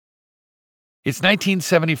It's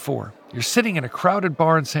 1974. You're sitting in a crowded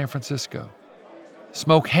bar in San Francisco.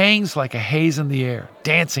 Smoke hangs like a haze in the air,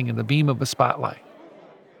 dancing in the beam of a spotlight.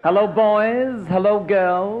 Hello, boys. Hello,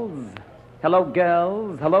 girls. Hello,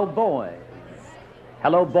 girls. Hello, boys.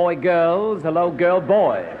 Hello, boy, girls. Hello, girl,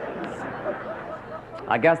 boys.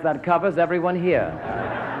 I guess that covers everyone here.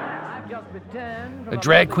 A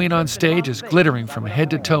drag queen on stage is glittering from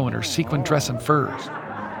head to toe in her sequin dress and furs.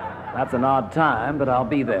 That's an odd time, but I'll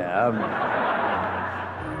be there.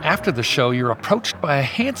 After the show, you're approached by a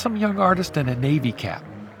handsome young artist in a Navy cap.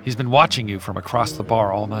 He's been watching you from across the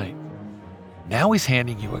bar all night. Now he's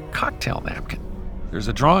handing you a cocktail napkin. There's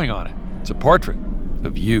a drawing on it. It's a portrait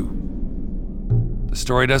of you. The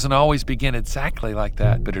story doesn't always begin exactly like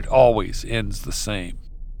that, but it always ends the same,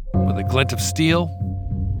 with a glint of steel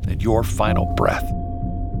and your final breath.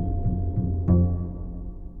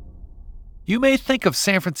 You may think of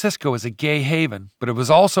San Francisco as a gay haven, but it was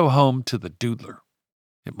also home to the Doodler.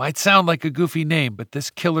 It might sound like a goofy name, but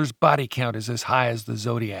this killer's body count is as high as the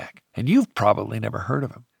Zodiac. And you've probably never heard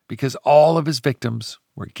of him, because all of his victims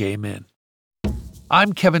were gay men.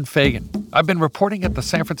 I'm Kevin Fagan. I've been reporting at the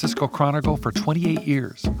San Francisco Chronicle for 28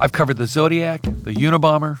 years. I've covered the Zodiac, the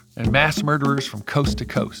Unabomber, and mass murderers from coast to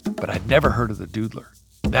coast, but I'd never heard of the Doodler.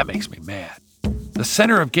 That makes me mad. The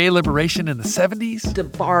center of gay liberation in the 70s? The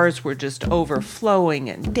bars were just overflowing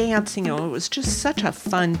and dancing. It was just such a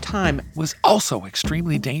fun time. Was also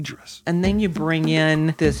extremely dangerous. And then you bring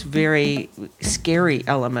in this very scary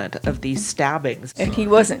element of these stabbings. And he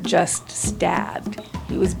wasn't just stabbed.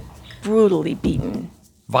 He was brutally beaten.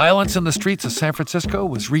 Violence in the streets of San Francisco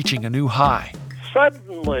was reaching a new high.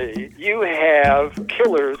 Suddenly, you have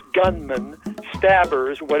killers, gunmen,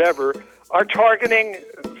 stabbers, whatever, are targeting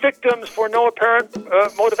victims for no apparent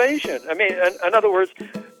motivation. I mean, in other words,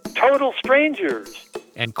 total strangers.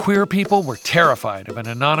 And queer people were terrified of an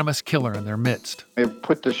anonymous killer in their midst. It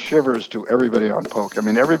put the shivers to everybody on Polk. I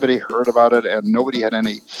mean, everybody heard about it and nobody had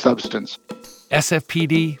any substance.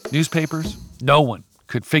 SFPD, newspapers, no one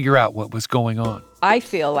could figure out what was going on. I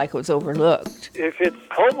feel like it was overlooked. If it's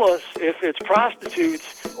homeless, if it's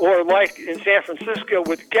prostitutes, or like in San Francisco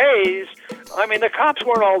with gays, I mean, the cops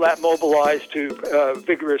weren't all that mobilized to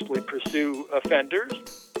vigorously pursue offenders.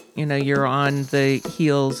 You know, you're on the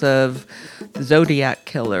heels of the Zodiac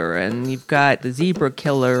killer, and you've got the zebra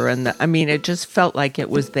killer, and it just felt like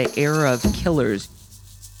it was the era of killers.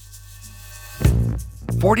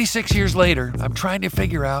 46 years later, I'm trying to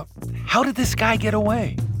figure out, how did this guy get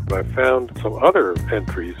away? I found some other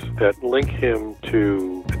entries that link him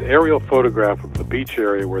to an aerial photograph of the beach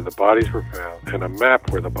area where the bodies were found and a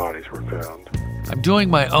map where the bodies were found. I'm doing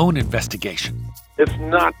my own investigation. It's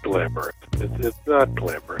not glamorous. It's not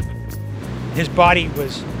glamorous. His body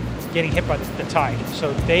was getting hit by the tide,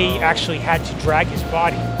 so they actually had to drag his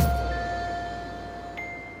body.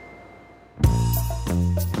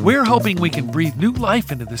 We're hoping we can breathe new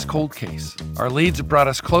life into this cold case. Our leads have brought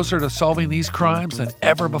us closer to solving these crimes than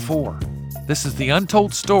ever before. This is the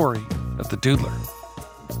untold story of the Doodler.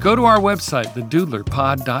 Go to our website,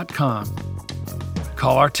 thedoodlerpod.com.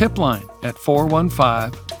 Call our tip line at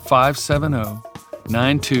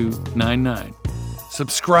 415-570-9299.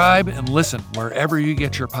 Subscribe and listen wherever you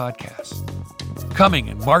get your podcasts. Coming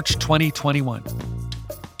in March 2021.